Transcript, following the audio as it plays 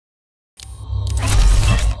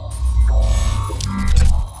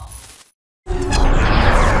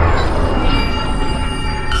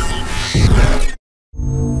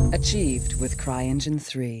Achieved with CryEngine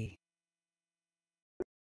 3.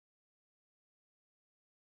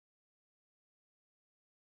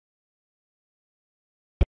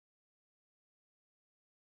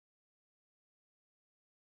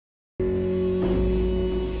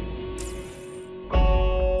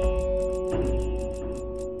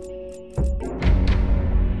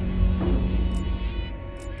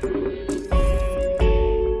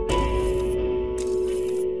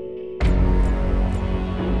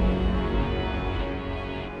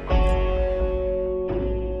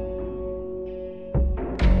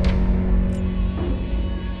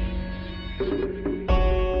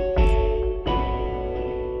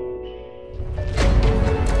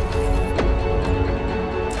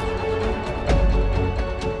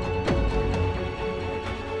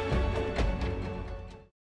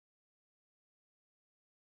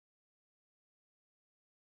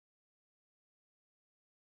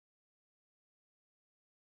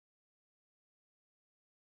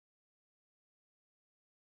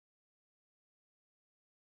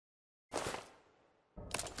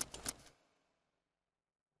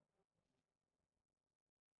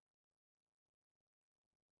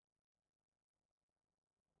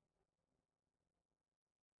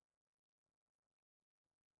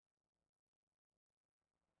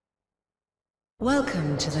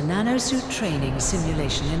 Welcome to the nanosuit training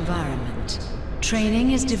simulation environment. Training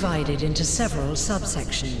is divided into several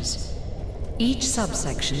subsections. Each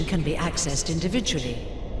subsection can be accessed individually.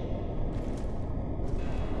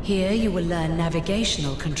 Here you will learn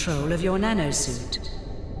navigational control of your nanosuit.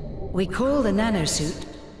 We call the nanosuit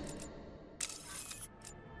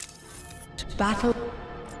Battle.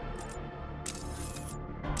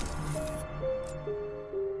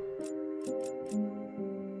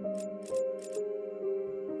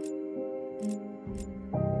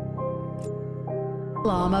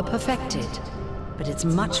 Armor perfected, but it's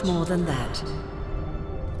much more than that.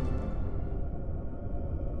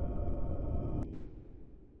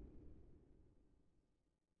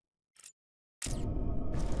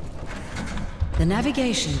 The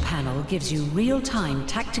navigation panel gives you real-time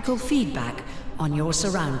tactical feedback on your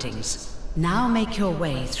surroundings. Now make your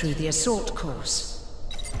way through the assault course.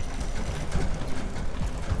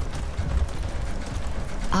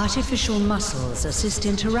 Artificial muscles assist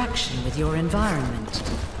interaction with your environment.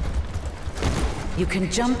 You can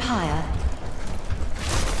jump higher.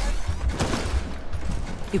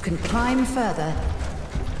 You can climb further.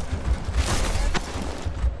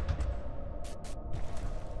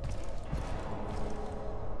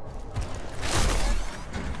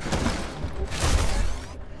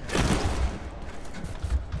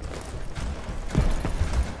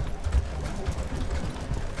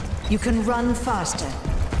 You can run faster.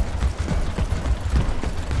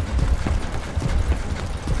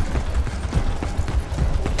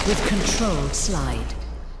 With controlled slide.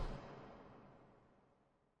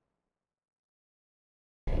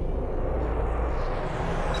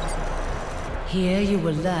 Here you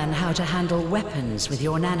will learn how to handle weapons with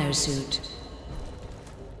your nanosuit.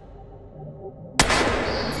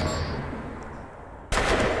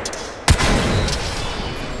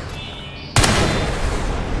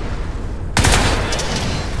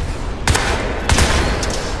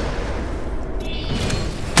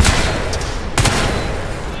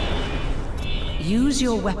 Use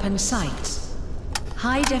your weapon sights.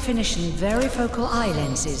 High-definition varifocal eye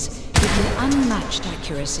lenses give you unmatched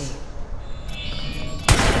accuracy.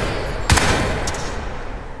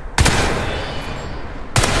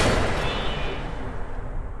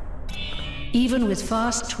 Even with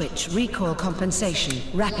fast twitch recoil compensation,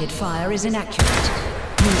 rapid fire is inaccurate.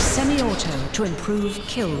 Use semi-auto to improve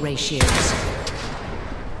kill ratios.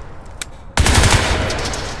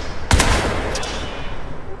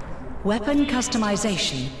 Weapon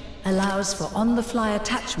customization allows for on-the-fly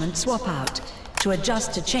attachment swap-out to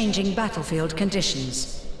adjust to changing battlefield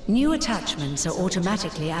conditions. New attachments are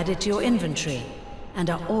automatically added to your inventory and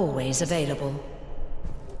are always available.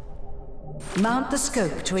 Mount the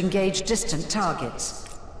scope to engage distant targets.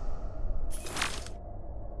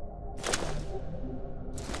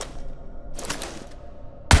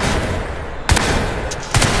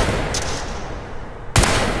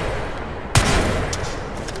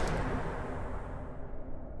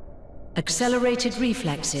 Accelerated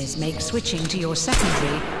reflexes make switching to your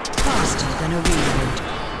secondary faster than a reload.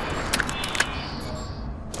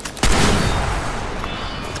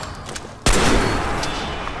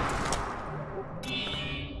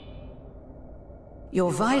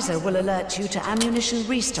 Your visor will alert you to ammunition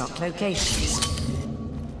restock locations.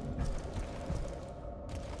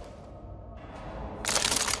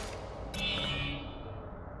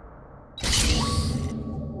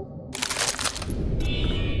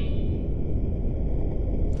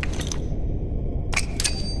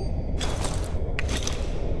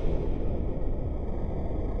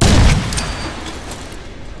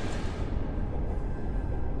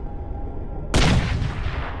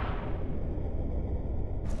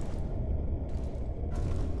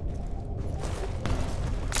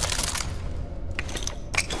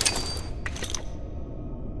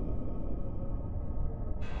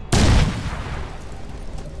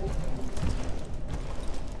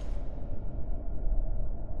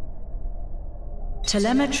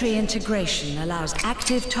 Telemetry integration allows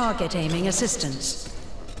active target aiming assistance.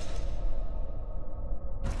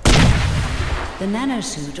 The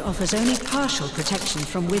nanosuit offers only partial protection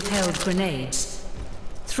from withheld grenades.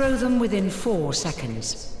 Throw them within 4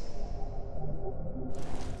 seconds.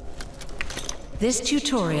 This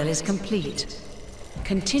tutorial is complete.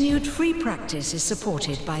 Continued free practice is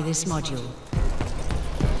supported by this module.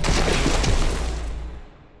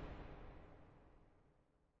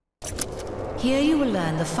 Here you will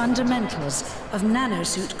learn the fundamentals of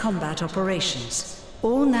nanosuit combat operations.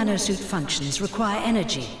 All nanosuit functions require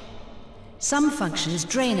energy. Some functions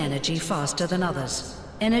drain energy faster than others.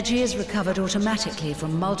 Energy is recovered automatically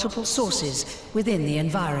from multiple sources within the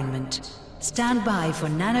environment. Stand by for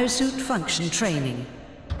nanosuit function training.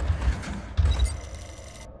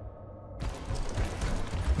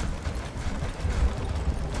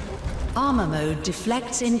 Armor mode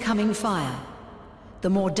deflects incoming fire. The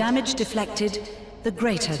more damage deflected, the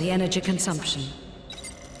greater the energy consumption.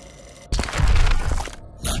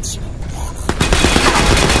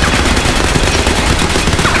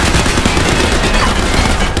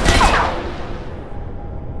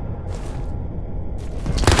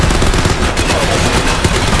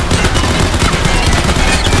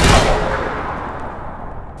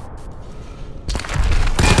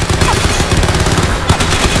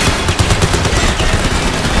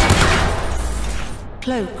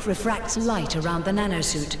 Cloak refracts light around the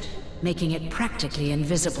nanosuit, making it practically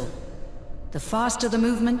invisible. The faster the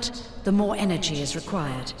movement, the more energy is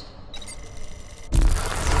required.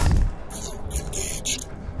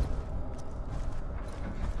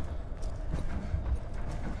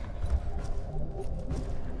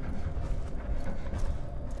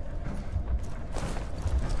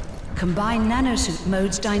 Combine nanosuit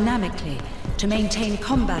modes dynamically to maintain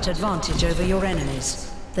combat advantage over your enemies.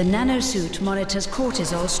 The nanosuit monitors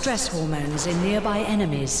cortisol stress hormones in nearby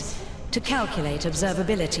enemies to calculate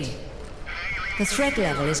observability. The threat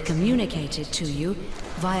level is communicated to you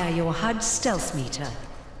via your HUD stealth meter.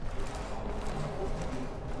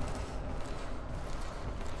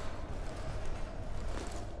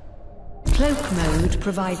 Cloak mode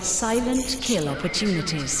provides silent kill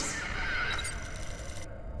opportunities.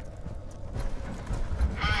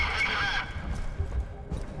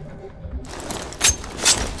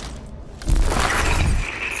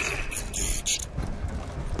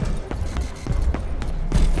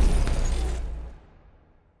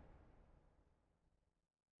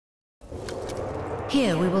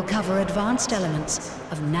 Here we will cover advanced elements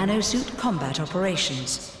of nanosuit combat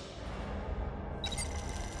operations.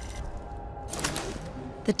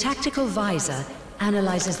 The tactical visor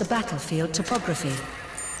analyzes the battlefield topography,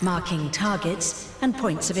 marking targets and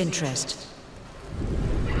points of interest.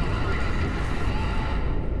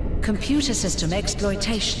 Computer system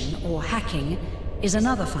exploitation, or hacking, is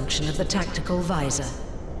another function of the tactical visor.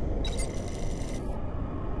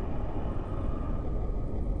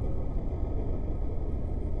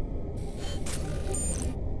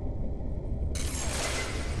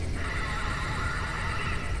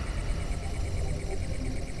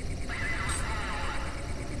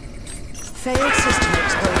 Failed system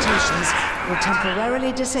exploitations will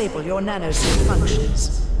temporarily disable your nanosuit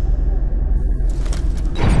functions.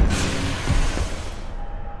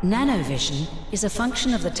 Nanovision is a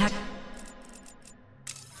function of the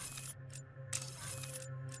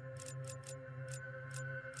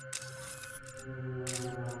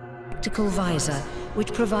tactical visor,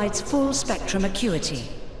 which provides full spectrum acuity.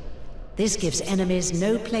 This gives enemies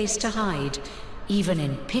no place to hide, even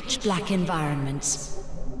in pitch-black environments.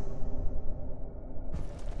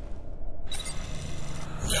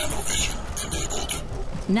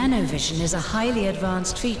 Nanovision is a highly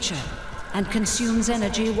advanced feature and consumes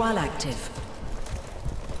energy while active.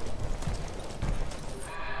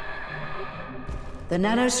 The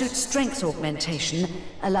nanosuit strength augmentation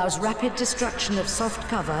allows rapid destruction of soft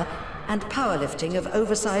cover and powerlifting of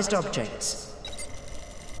oversized objects.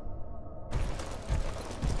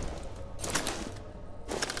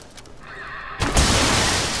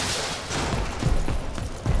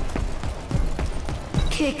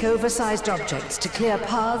 Kick oversized objects to clear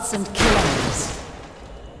paths and kill enemies.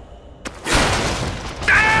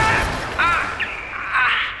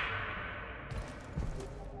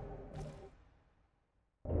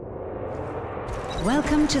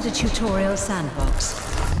 Welcome to the tutorial sandbox.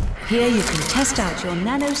 Here you can test out your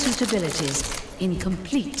nanosuit abilities in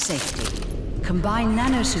complete safety. Combine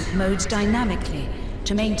nanosuit modes dynamically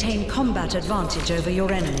to maintain combat advantage over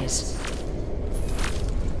your enemies.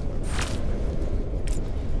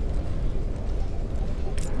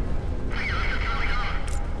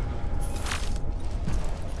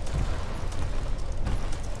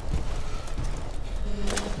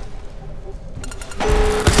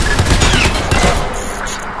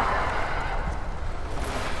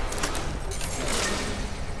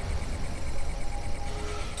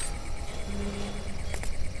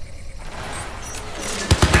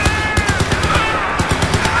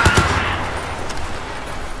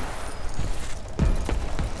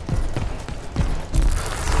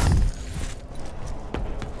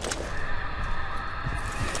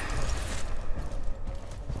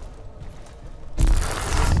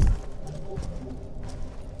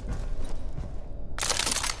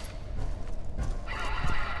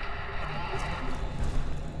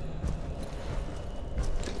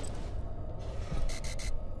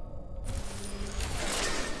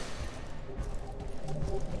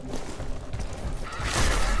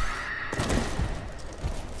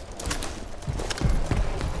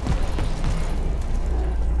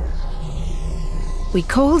 We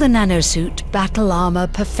call the nanosuit Battle Armor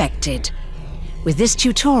Perfected. With this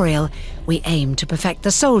tutorial, we aim to perfect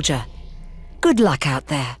the soldier. Good luck out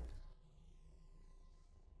there.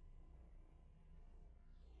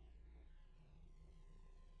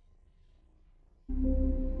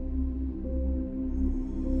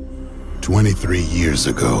 "23 years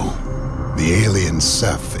ago, the alien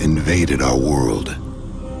Ceph invaded our world.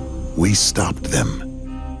 We stopped them.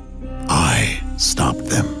 I stopped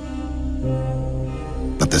them.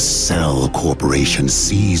 But the Cell Corporation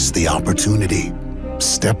seized the opportunity,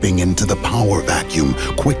 stepping into the power vacuum,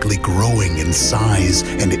 quickly growing in size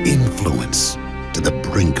and influence to the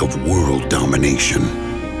brink of world domination.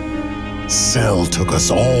 Cell took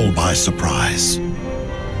us all by surprise.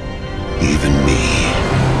 Even me.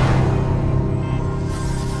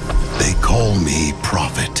 They call me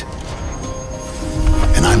Prophet.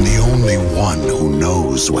 And I'm the only one who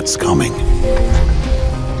knows what's coming.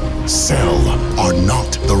 Cell are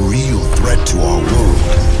not the real threat to our world.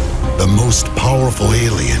 The most powerful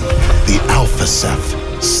alien, the Alpha Ceph,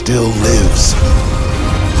 still lives.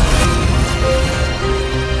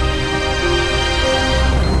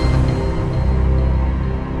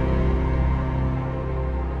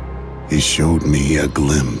 He showed me a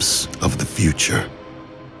glimpse of the future.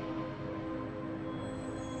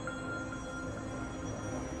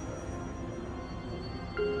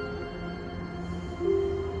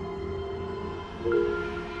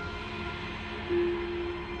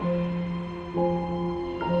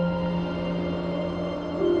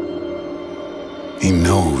 He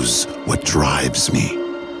knows what drives me,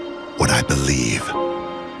 what I believe.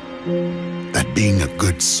 That being a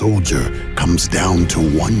good soldier comes down to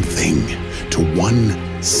one thing, to one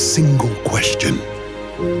single question.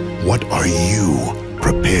 What are you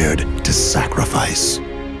prepared to sacrifice?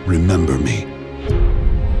 Remember me.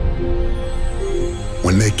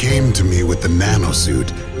 When they came to me with the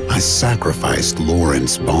nanosuit, I sacrificed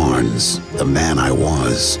Lawrence Barnes, the man I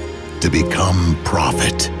was, to become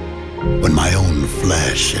Prophet. When my own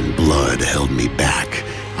flesh and blood held me back,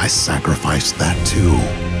 I sacrificed that too,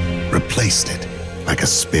 replaced it like a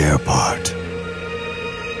spare part.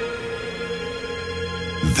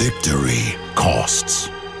 Victory costs.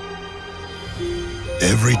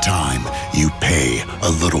 Every time you pay a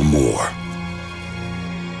little more.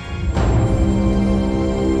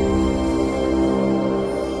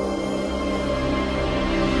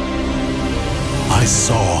 I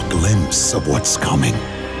saw a glimpse of what's coming.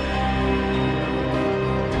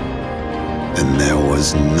 And there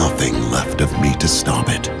was nothing left of me to stop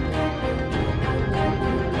it.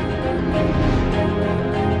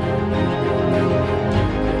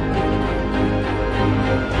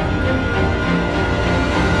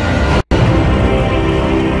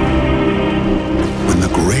 When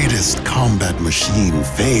the greatest combat machine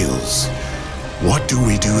fails, what do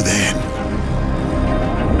we do then?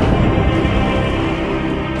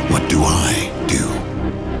 What do I do?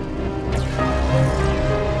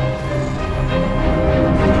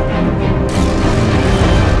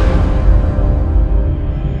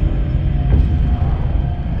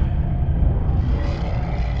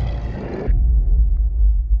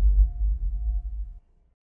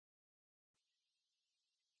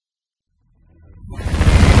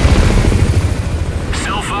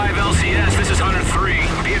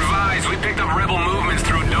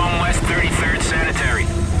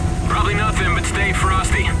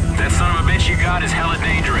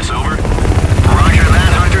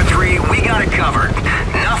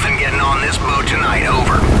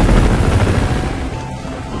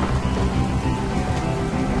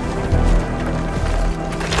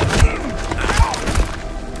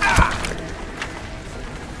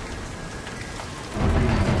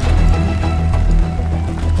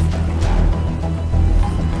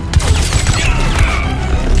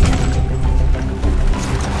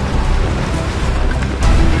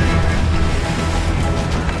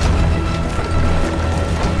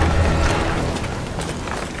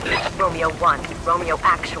 Romeo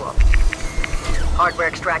Actual. Hardware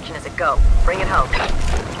extraction is a go. Bring it home.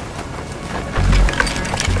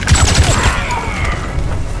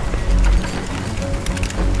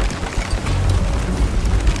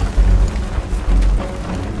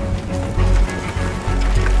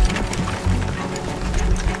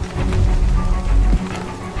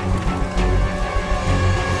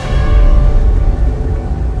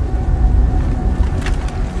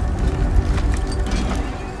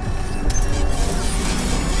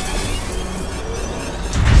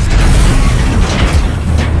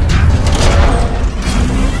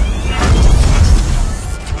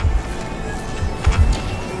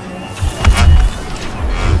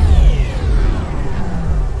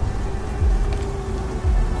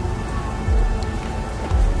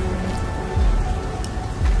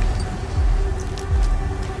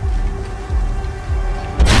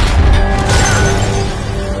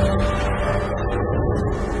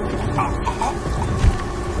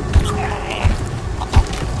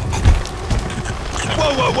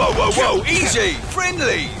 Whoa, whoa, whoa, whoa, whoa! Easy!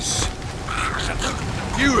 Friendlies!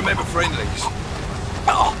 You remember friendlies?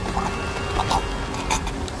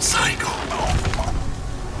 Psycho.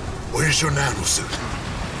 Where's your nanosuit?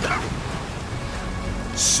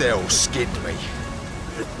 Cell skinned me.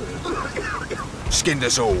 Skinned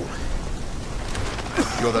us all.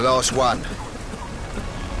 You're the last one.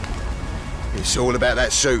 It's all about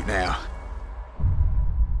that suit now.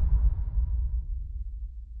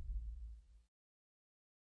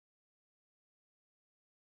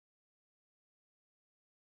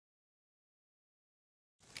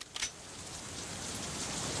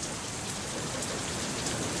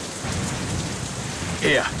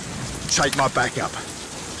 Here, take my backup.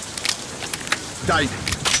 Dave,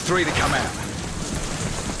 3 to come out.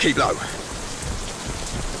 Keep low.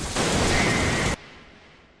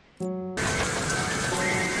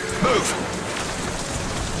 Move!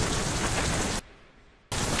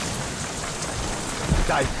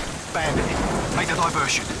 Dave, bandit. Make the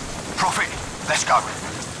diversion. Prophet, let's go.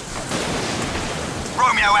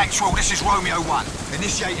 Romeo Actual, this is Romeo 1.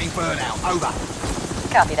 Initiating burnout. Over.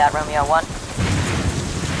 Copy that, Romeo 1.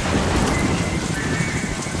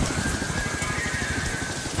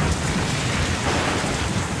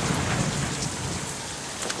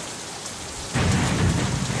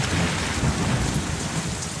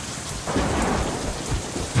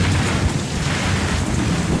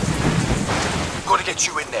 Get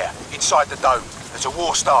you in there, inside the dome. There's a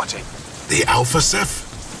war starting. The Alpha Ceph?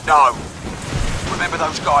 No. Remember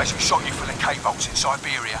those guys who shot you full of K-bolts in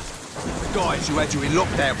Siberia? The guys who had you in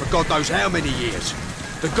lockdown for God knows how many years.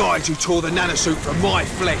 The guys who tore the nanosuit from my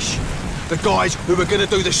flesh. The guys who were gonna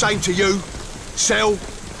do the same to you. Cell,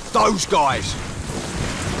 those guys.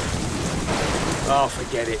 Oh,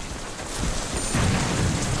 forget it.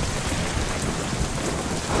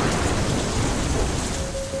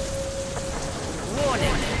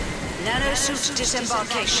 Nanosuit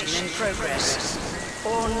disembarkation in progress.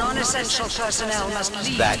 All non-essential personnel must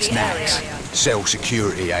leave That's the area. Cell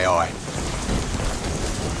security AI.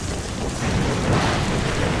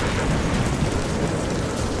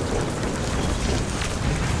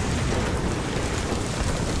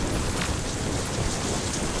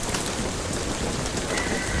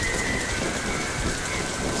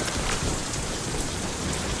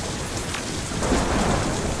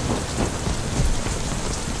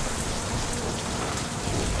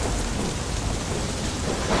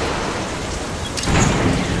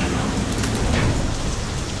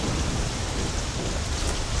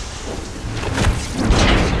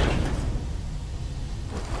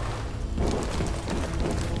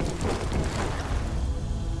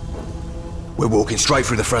 We're walking straight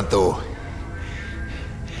through the front door.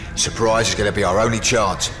 Surprise is gonna be our only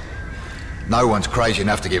chance. No one's crazy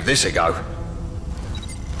enough to give this a go.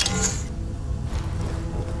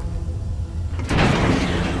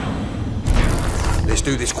 Let's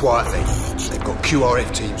do this quietly. They've got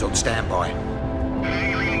QRF teams on standby.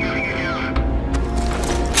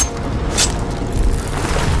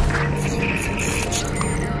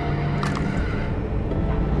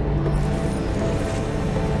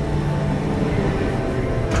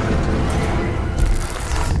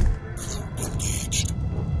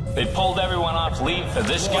 They pulled everyone off leave for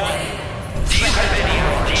this guy? Do you have any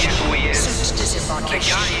idea who he is? The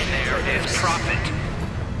guy in there is Prophet.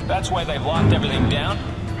 That's why they've locked everything down?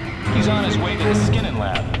 He's on his way to the skinning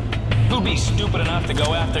lab. Who'd be stupid enough to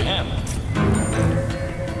go after him?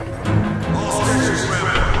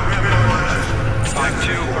 Type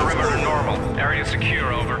 2, perimeter normal. Area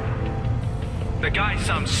secure, over. The guy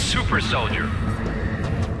some super soldier.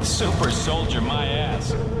 Super soldier, my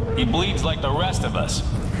ass. He bleeds like the rest of us.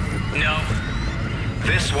 No,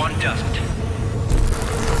 this one doesn't.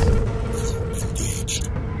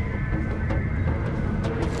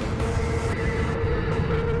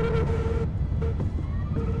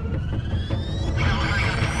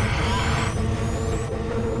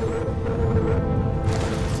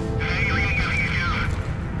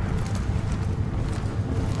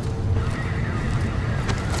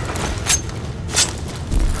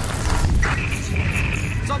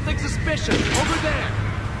 Something suspicious over there.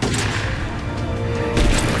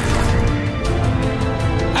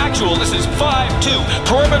 Actual, this is 5-2.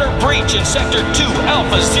 Perimeter breach in Sector 2,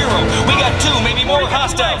 Alpha 0. We got 2, maybe more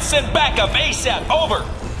hostiles. Send backup ASAP. Over.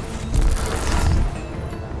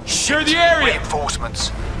 Share the area.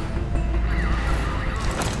 Reinforcements.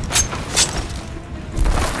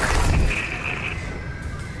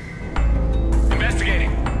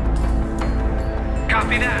 Investigating.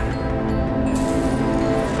 Copy that.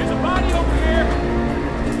 There's a body over here.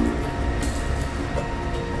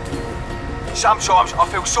 Sometimes I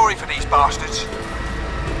feel sorry for these bastards.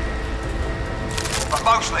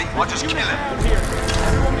 mostly, I just kill him. Here.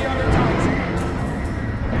 Everyone be on their toes.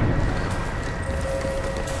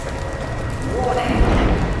 Warning.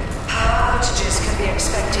 Power outages can be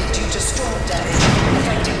expected due to storm damage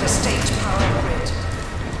affecting the state power grid.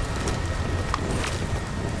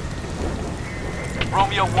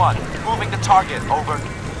 Romeo 1, moving the target, over.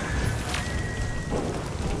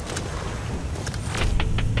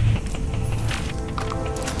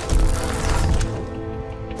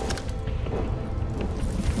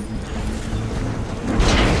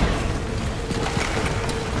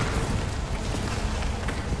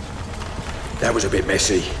 That was a bit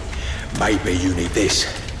messy. Maybe you need this.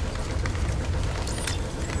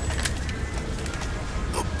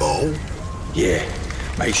 A bow? Yeah.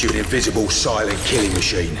 Makes you an invisible, silent killing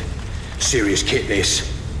machine. Serious kit, this.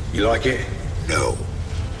 You like it? No.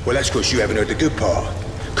 Well, that's because you haven't heard the good part.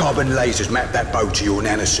 Carbon lasers map that bow to your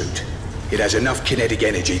nanosuit. It has enough kinetic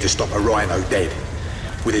energy to stop a rhino dead.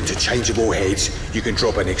 With interchangeable heads, you can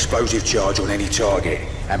drop an explosive charge on any target.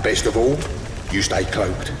 And best of all, you stay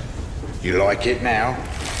cloaked. You like it now?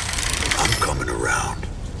 I'm coming around.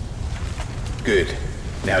 Good.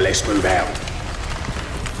 Now let's move out.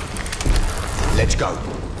 Let's go.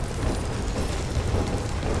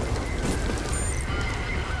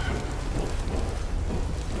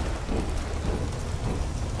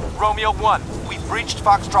 Romeo 1, we've breached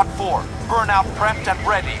Foxtrot 4. Burnout prepped and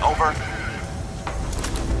ready, over.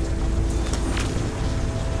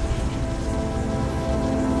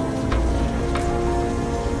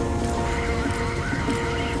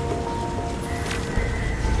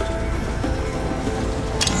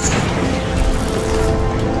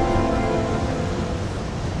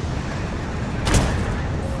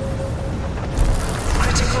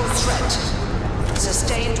 Critical threat.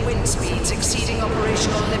 Sustained wind speeds exceeding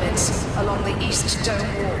operational limits along the east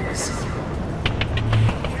dome walls.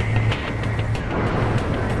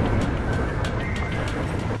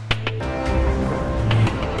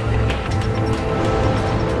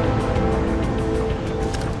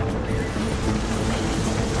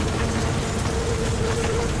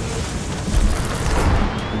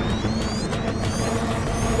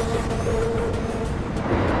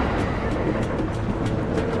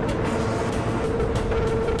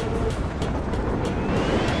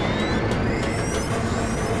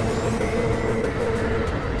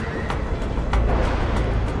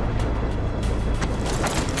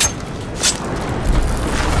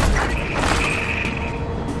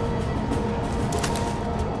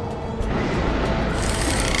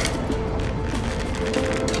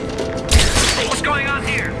 What's going on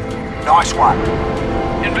here? Nice one.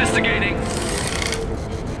 Investigating.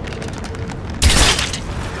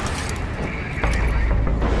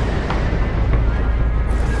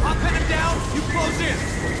 I'll pin him down. You close in.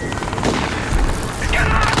 Get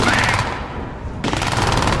off me!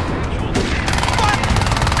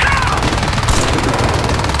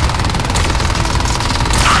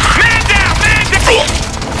 Man down! Man down!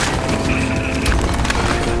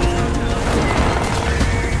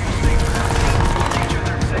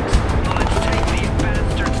 Let's take these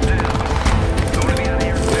bastards down. Going to be out of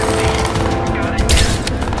here quickly. Got it?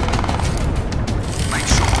 Make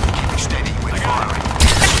sure you keep it steady when firing.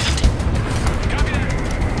 Copy that.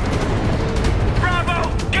 Bravo!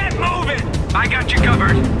 Get moving! I got you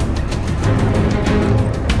covered.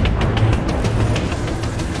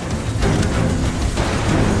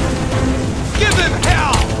 Give him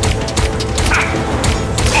hell!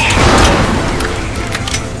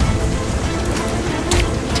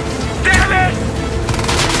 Damn it!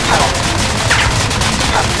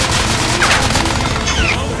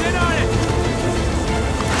 Close in on it.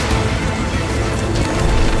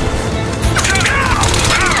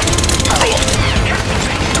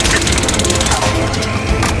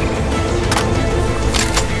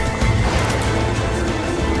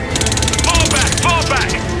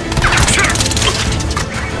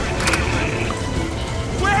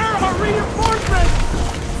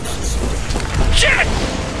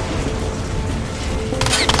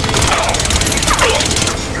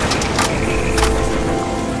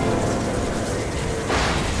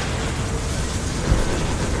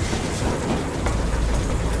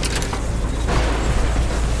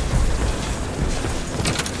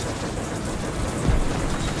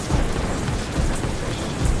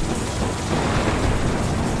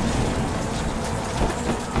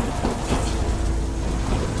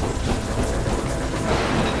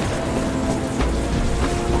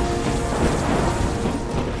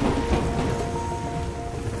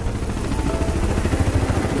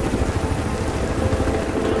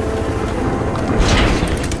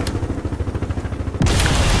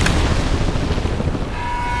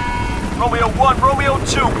 Romeo 1, Romeo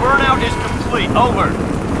 2, burnout is complete.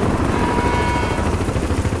 Over.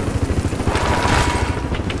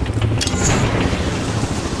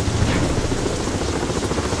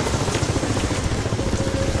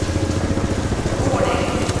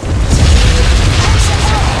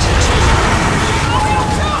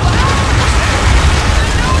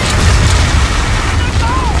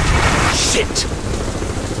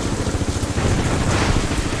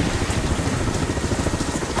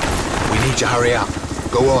 Hurry up.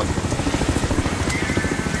 Go on.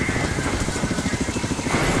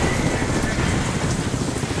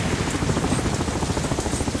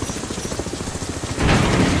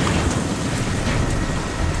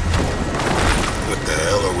 What the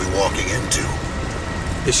hell are we walking into?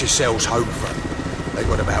 This is Cell's home front. They've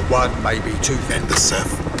got about 1, maybe 2. And the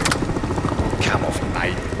Ceph? Come off,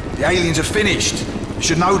 mate. The aliens are finished. You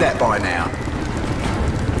should know that by now.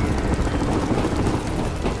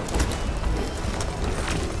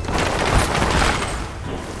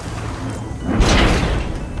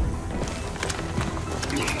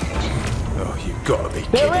 Gotta be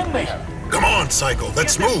kidding me. Come on, Psycho,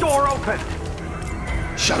 let's move. Door open.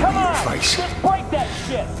 Show me your face. Just break that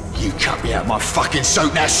shit. You cut me out my fucking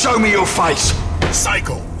suit, now show me your face.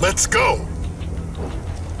 Psycho, let's go.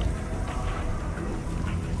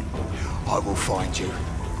 I will find you.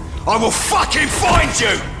 I will fucking find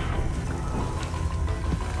you!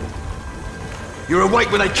 You're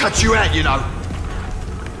awake when they cut you out, you know.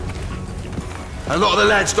 A lot of the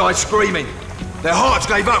lads died screaming. Their hearts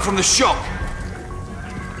gave up from the shock.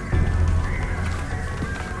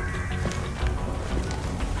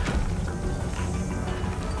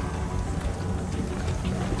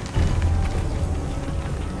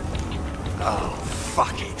 Oh,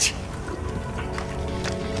 fuck it.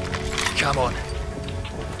 Come on.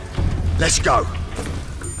 Let's go.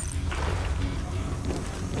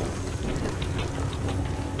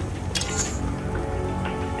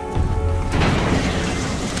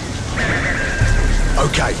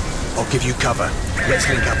 Okay, I'll give you cover. Let's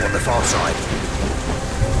link up on the far side.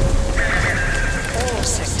 All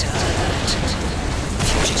sector alert.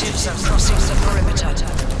 Fugitives are crossing the perimeter.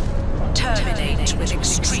 Terminate with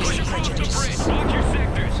extreme prejudice. Lock your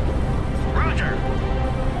sectors. Roger.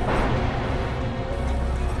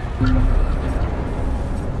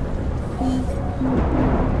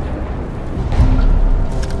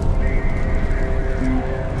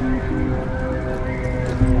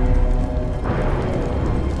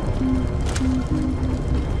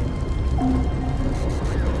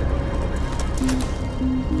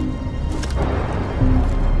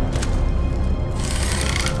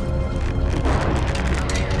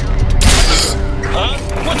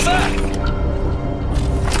 What's that?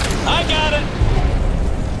 I got it!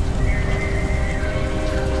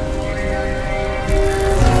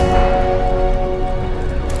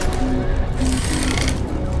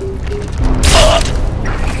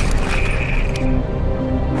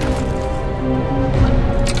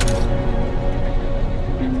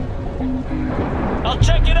 I'll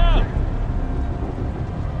check it out!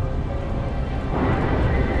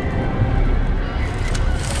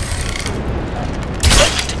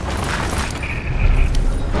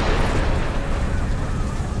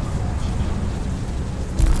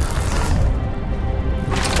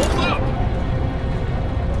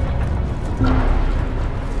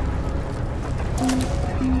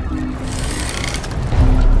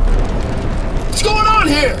 What's going on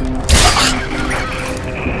here?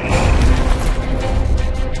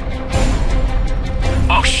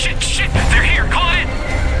 Oh shit, they're here, client!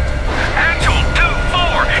 Actual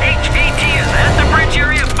 2-4, HVT is at the bridge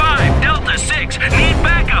area 5, Delta 6, need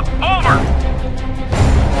backup, over!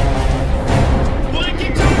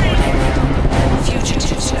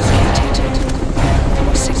 Fugitives located.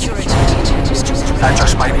 Security details to That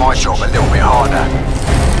just made my job a little bit harder.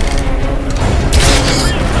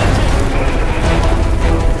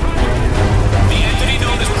 The entity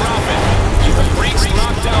known as Prophet. You have breached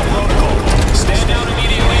lockdown protocol. Stand down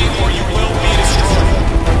immediately or you will be destroyed.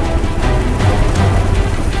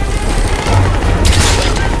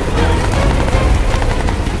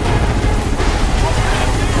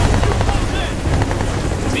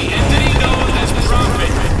 The entity known as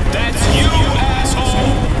Prophet. That's you,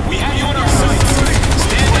 asshole. We have you in our sights.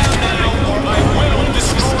 Stand down now or I will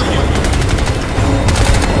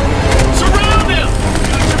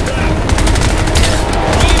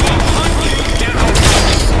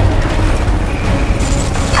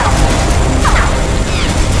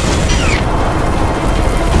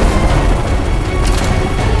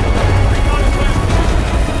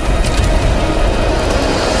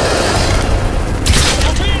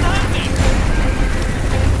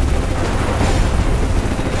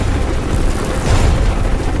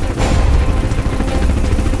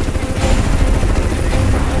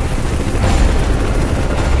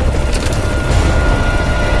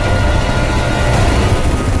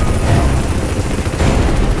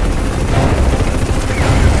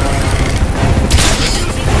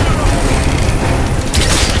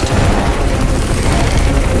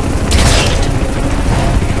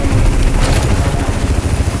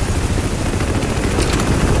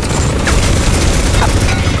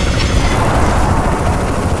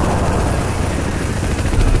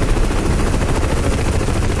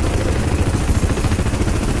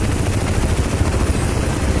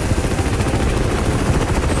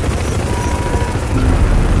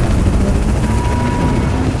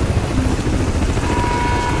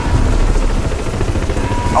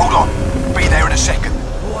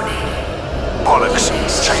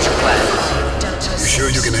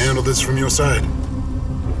handle this from your side?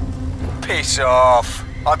 Piss off.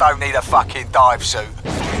 I don't need a fucking dive suit.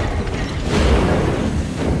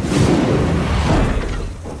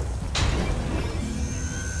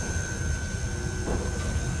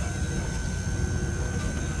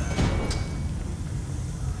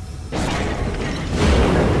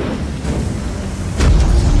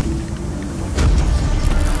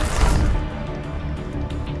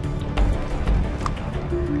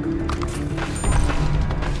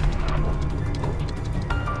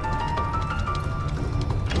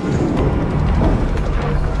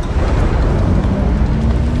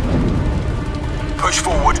 Push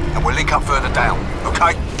forward and we'll link up further down,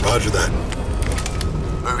 okay? Roger that.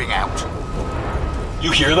 Moving out.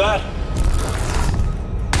 You hear that?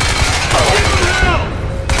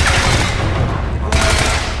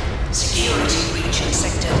 Security reaching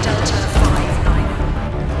sector Delta 59.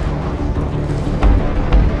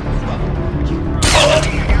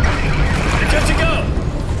 Good to go!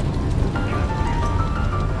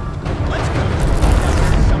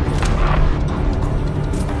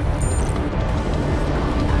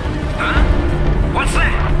 What's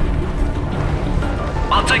that?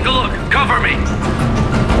 I'll take a look. Cover me.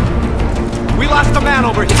 We lost a man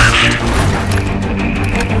over here.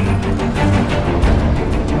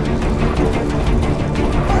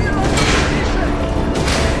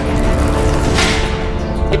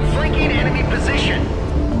 Flanking enemy position.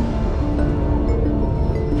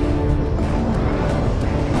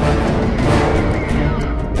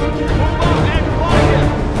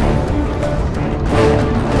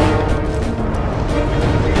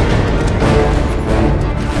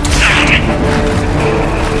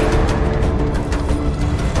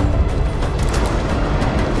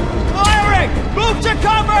 Firing! Move to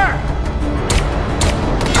cover!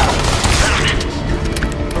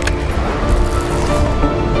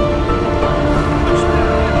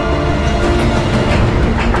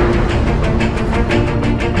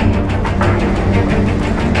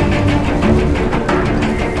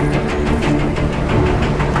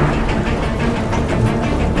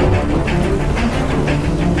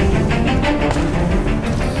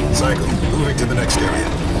 Psycho, moving to the next area.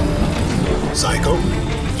 Psycho?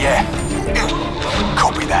 Yeah.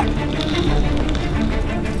 Copy that.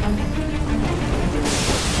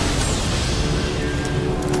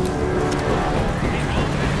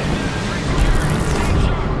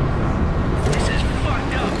 This is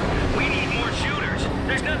fucked up. We need more shooters.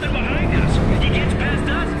 There's nothing behind us. He gets past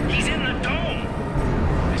us, he's in the dome.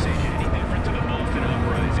 This ain't any different to the Boston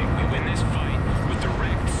uprising. We win this fight with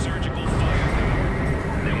direct surgical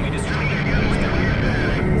firepower. Then we destroy their guns.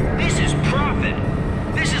 This is profit.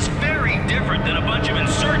 This is very different than a bunch of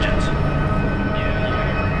insurgents.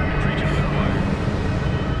 Yeah, preaching to the choir.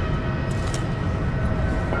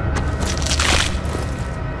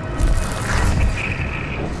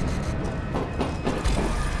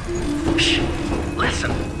 Shh,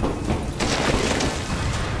 listen.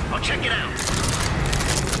 I'll check it out.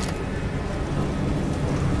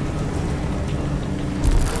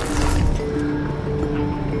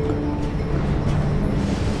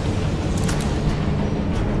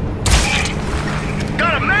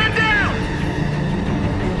 Got a man down!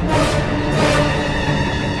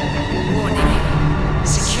 Warning.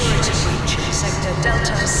 Security breach in sector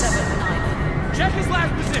Delta 79. Check his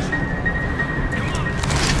last position.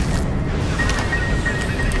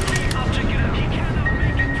 I'll check it out. He cannot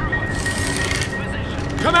make it through us.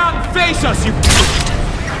 Position. Come out and face us, you...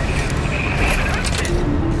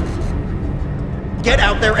 Get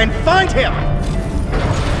out there and find him!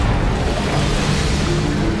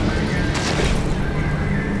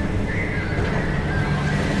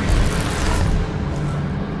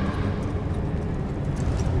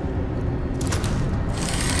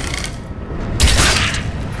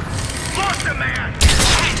 Lost a man!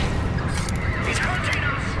 He's hunting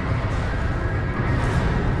us!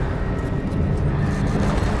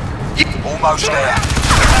 Almost there.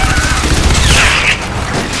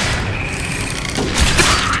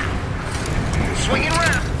 Swinging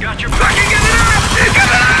around. Got your back. Get it up! Get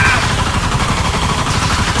it up!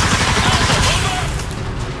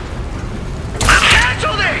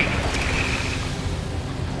 Casualty!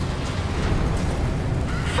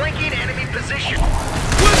 Flanking enemy position.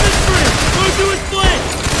 Weapons free! Move to his flank!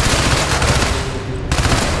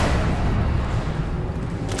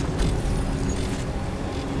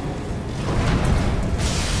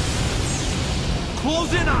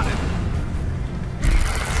 Close in on him!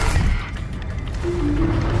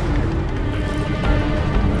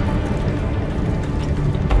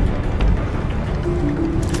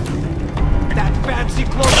 That fancy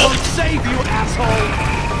clothes won't save you, asshole!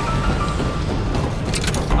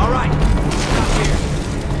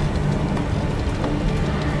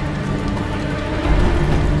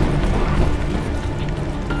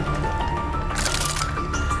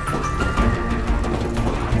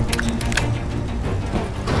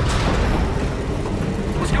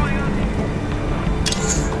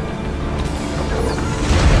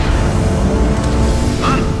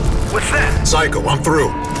 Michael, I'm through.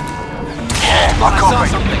 Yeah, I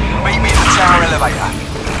copy. Meet me at the tower elevator.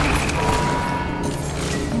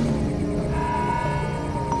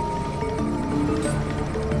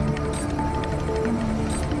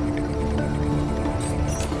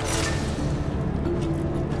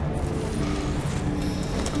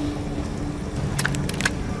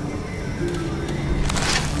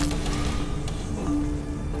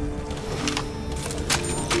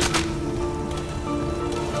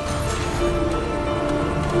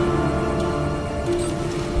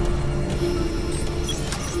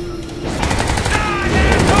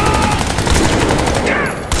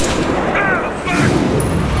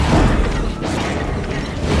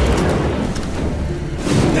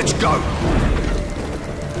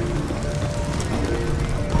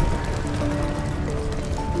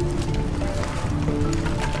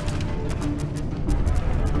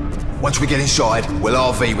 Once we get inside, we'll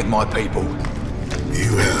RV with my people.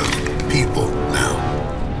 You have people now.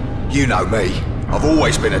 You know me. I've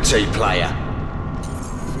always been a team player.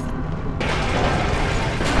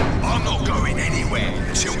 I'm not going anywhere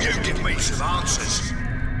until you give me some answers.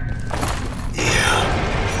 Yeah,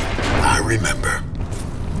 I remember.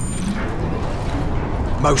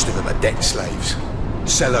 Most of them are debt slaves.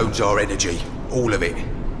 Cell owns our energy, all of it.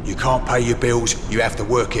 You can't pay your bills, you have to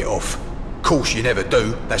work it off. Of course you never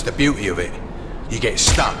do, that's the beauty of it. You get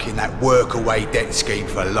stuck in that work-away debt scheme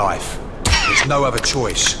for life. There's no other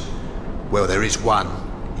choice. Well, there is one.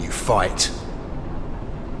 You fight.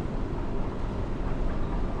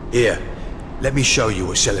 Here, let me show you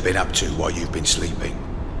what Cell have been up to while you've been sleeping.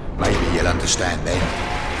 Maybe you'll understand then.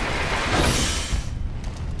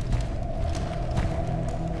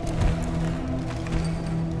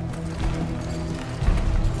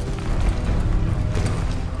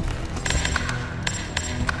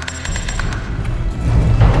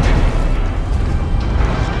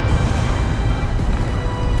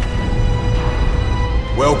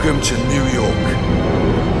 Welcome to New York,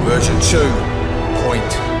 version 2.0.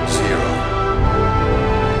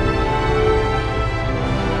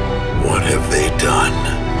 What have they done?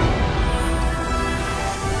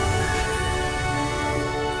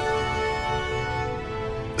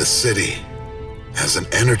 The city has an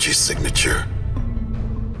energy signature.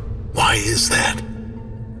 Why is that?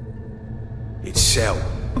 It's Cell.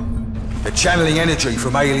 They're channeling energy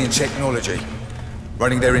from alien technology.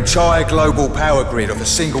 Running their entire global power grid off a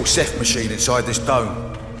single Ceph machine inside this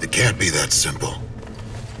dome. It can't be that simple.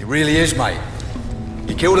 It really is, mate.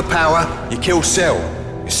 You kill the power, you kill Cell.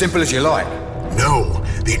 As simple as you like. No,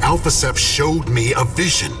 the Alpha Ceph showed me a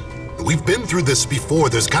vision. We've been through this before.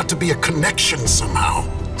 There's got to be a connection somehow.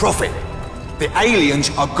 Prophet, the aliens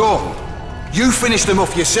are gone. You finished them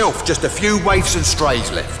off yourself, just a few waifs and strays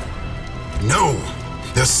left. No,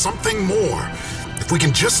 there's something more. If we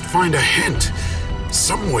can just find a hint.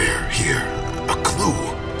 Somewhere here, a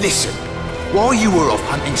clue. Listen, while you were off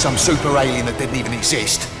hunting some super alien that didn't even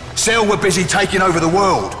exist, Cell were busy taking over the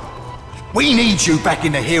world. We need you back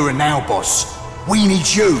in the here and now, boss. We need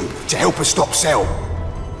you to help us stop Cell.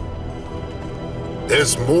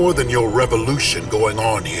 There's more than your revolution going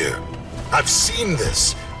on here. I've seen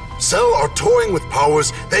this. Cell are toying with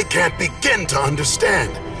powers they can't begin to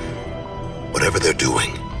understand. Whatever they're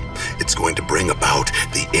doing, it's going to bring about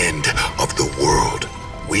the end of the world.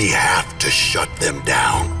 We have to shut them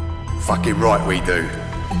down. Fucking right we do.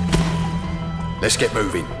 Let's get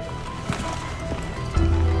moving.